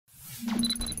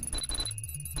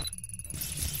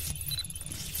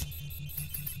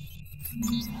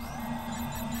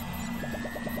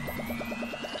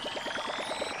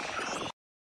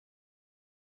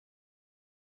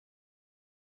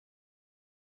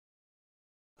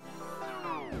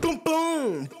Boom,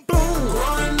 boom, boom.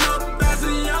 Growing up as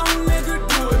a young nigga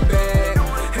doing bad.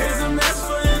 Here's a mess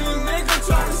for any nigga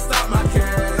trying to stop my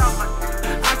cash.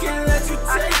 I can't let you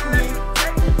take me.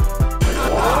 I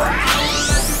won't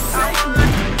let you take me.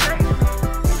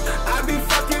 I be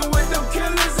fucking with them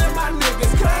killers and my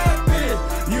niggas clapping.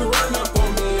 You run up on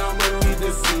me, I'ma leave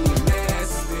the scene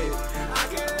nasty. I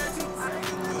can't let you take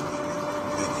me.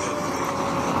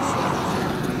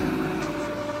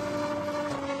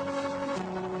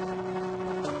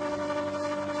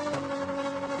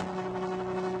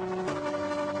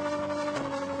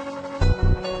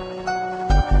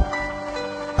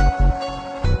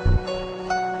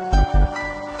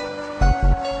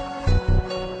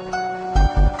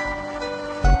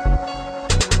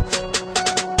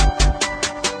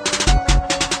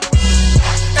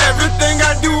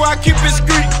 I keep it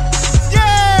street.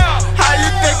 Yeah! How you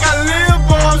think I live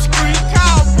on street?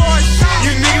 Cowboy shit.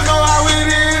 You niggas know how it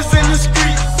is in the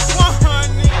street.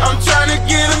 100. I'm trying to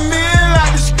get a meal out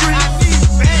the street.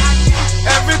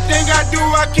 Everything I do,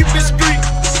 I keep it street.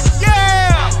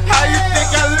 Yeah! How you think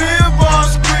I live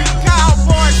on street?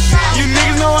 Cowboy shit. You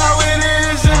niggas know how it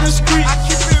is in the street. I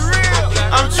keep it real.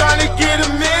 I'm trying to get a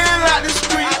meal out the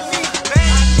street.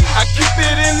 I keep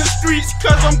it in the streets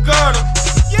cause I'm gutter.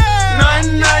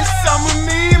 Nothing nice, I'm a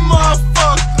mean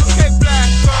motherfucker.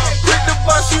 Kblacka. Quick to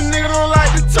bust, you nigga don't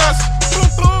like to touch.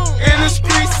 In the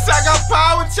streets, I got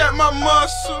power, check my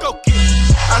muscle.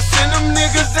 I send them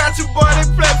niggas at you, boy, they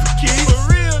play for keys.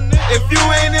 If you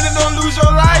ain't in it, don't lose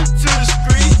your life to the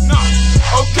street.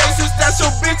 Okay, since that's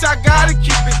your bitch, I gotta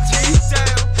keep it G.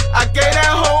 I gave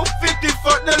that hoe 50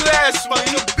 for the last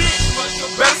week.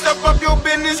 Better step up your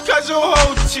business cause your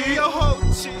hoe cheat.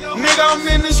 Nigga, I'm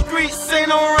in the streets, ain't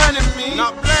no running me.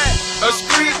 Not black. A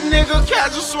street nigga,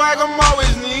 casual swag, I'm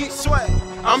always neat.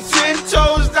 I'm 10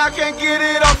 toes, I can't get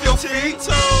it off your feet.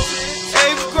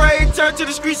 8th grade, turn to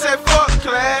the streets, say fuck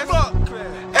class.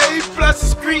 A plus a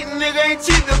street nigga, ain't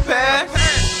cheat the pass.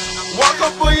 Walk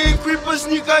up on you and creep a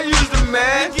sneaker, use the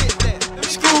math.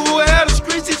 School hell, the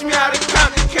streets teach me how to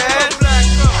count the cash.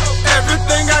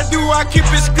 Everything I do, I keep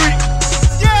it street.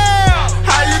 Yeah!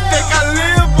 How you think I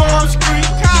live on street?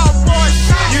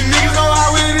 You niggas know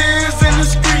how it is in the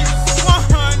street.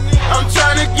 I'm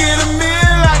trying to get a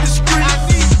meal out the street.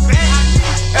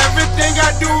 Everything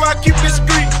I do, I keep it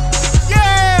street.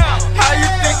 Yeah! How you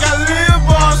think I live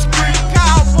on street?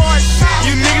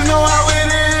 You niggas know how it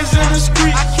is in the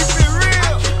street.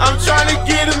 I'm trying to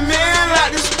get a meal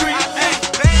out the street.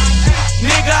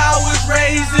 Nigga, I was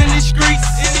raised in the streets.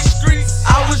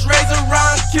 I was raised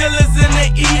around killers in the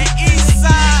east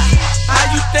side. How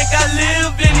you think I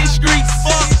live in these streets?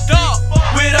 Fucked up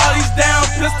with all these down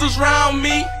pistols round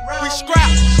me. We scrap.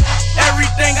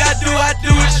 Everything I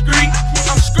do it street.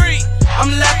 I'm street. I'm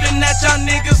laughing at y'all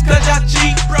niggas cause y'all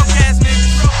cheat. Broke ass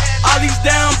niggas. All these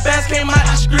down bands came out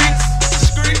the streets.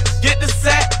 Get the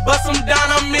sack, bust them down,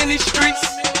 I'm in these streets.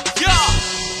 Yeah.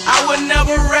 I would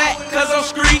never rat cause I'm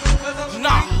street.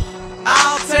 Nah.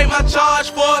 I'll take my charge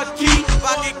for a key if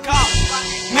I get caught.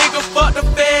 Nigga, fuck the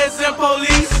feds and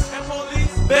police.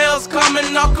 Bells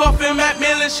coming, knock off in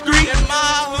Macmillan Street. In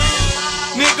my hood.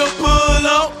 Nigga, pull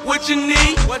up, what you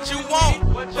need? What you want?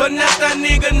 But not that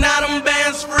nigga, now them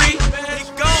bands free. He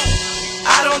gone.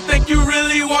 I don't think you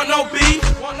really want no bitch.